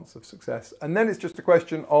chance of success. And then it's just a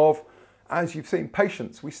question of, as you've seen,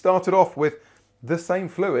 patience. We started off with the same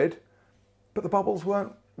fluid, but the bubbles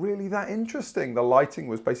weren't really that interesting. The lighting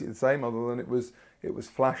was basically the same, other than it was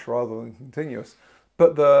flash rather than continuous.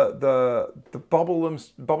 But the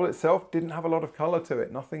bubble itself didn't have a lot of colour to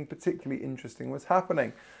it. Nothing particularly interesting was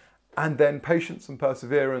happening. And then patience and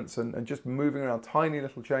perseverance and just moving around tiny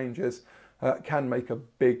little changes can make a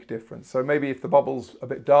big difference. So maybe if the bubble's a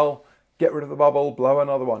bit dull, get rid of the bubble, blow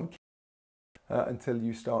another one until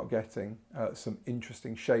you start getting some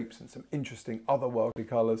interesting shapes and some interesting otherworldly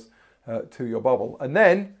colours to your bubble. And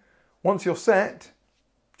then once you're set,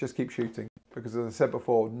 just keep shooting, because as I said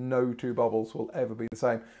before, no two bubbles will ever be the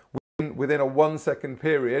same. Within a 1 second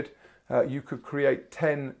period, you could create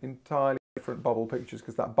 10 entirely different bubble pictures,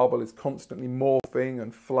 because that bubble is constantly morphing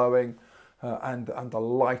and flowing and the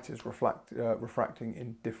light is refracting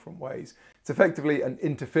in different ways. It's effectively an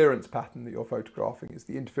interference pattern that you're photographing. It's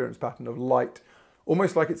the interference pattern of light,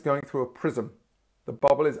 almost like it's going through a prism. The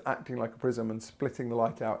bubble is acting like a prism and splitting the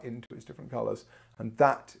light out into its different colours, and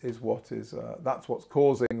that is that's what's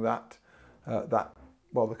causing that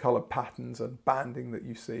the colour patterns and banding that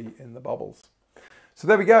you see in the bubbles. So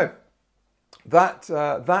there we go.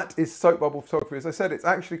 That is soap bubble photography. As I said, it's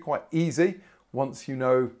actually quite easy once you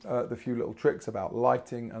know the few little tricks about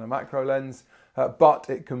lighting and a macro lens, but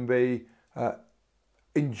it can be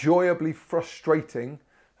enjoyably frustrating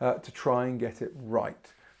to try and get it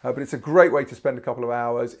right. But it's a great way to spend a couple of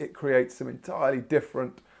hours. It creates some entirely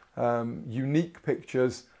different, unique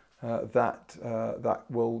pictures that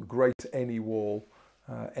will grace any wall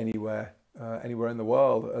anywhere in the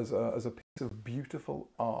world as a piece of beautiful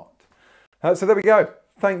art. So there we go.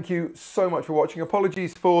 Thank you so much for watching.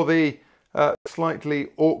 Apologies for the slightly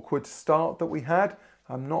awkward start that we had.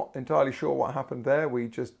 I'm not entirely sure what happened there. We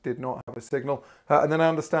just did not have a signal. And then I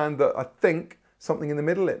understand that I think something in the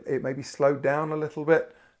middle, it maybe slowed down a little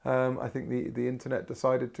bit. I think the internet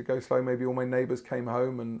decided to go slow. Maybe all my neighbours came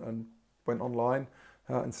home and went online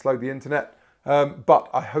and slowed the internet. But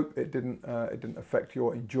I hope it didn't affect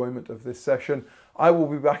your enjoyment of this session. I will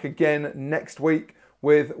be back again next week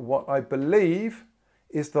with what I believe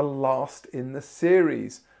is the last in the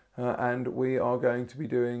series. And we are going to be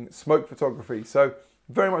doing smoke photography. So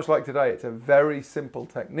very much like today, it's a very simple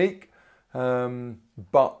technique,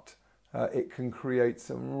 but it can create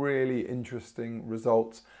some really interesting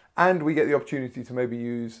results. And we get the opportunity to maybe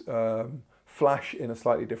use flash in a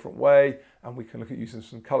slightly different way. And we can look at using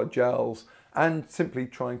some color gels and simply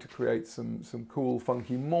trying to create some cool,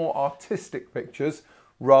 funky, more artistic pictures,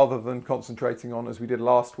 rather than concentrating on, as we did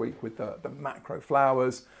last week with the macro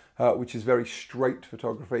flowers, which is very straight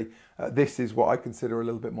photography. This is what I consider a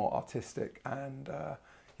little bit more artistic and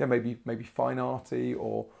yeah, maybe fine arty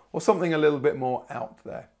or something a little bit more out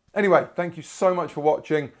there. Anyway, thank you so much for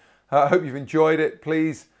watching. I hope you've enjoyed it.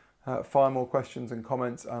 Please fire more questions and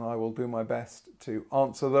comments, and I will do my best to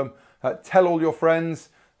answer them. Tell all your friends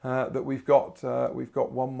that we've got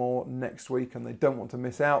one more next week, and they don't want to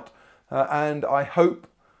miss out. And I hope,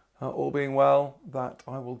 all being well, that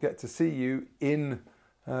I will get to see you in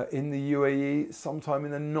the UAE sometime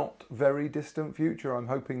in the not very distant future. I'm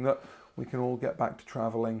hoping that we can all get back to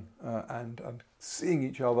traveling and seeing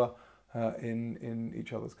each other in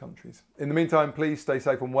each other's countries. In the meantime, please stay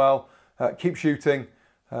safe and well. Keep shooting.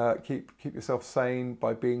 Keep yourself sane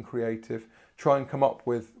by being creative. Try and come up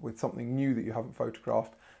with something new that you haven't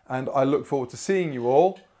photographed. And I look forward to seeing you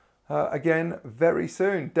all again very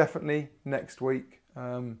soon. Definitely next week,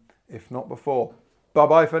 if not before.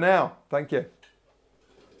 Bye-bye for now. Thank you.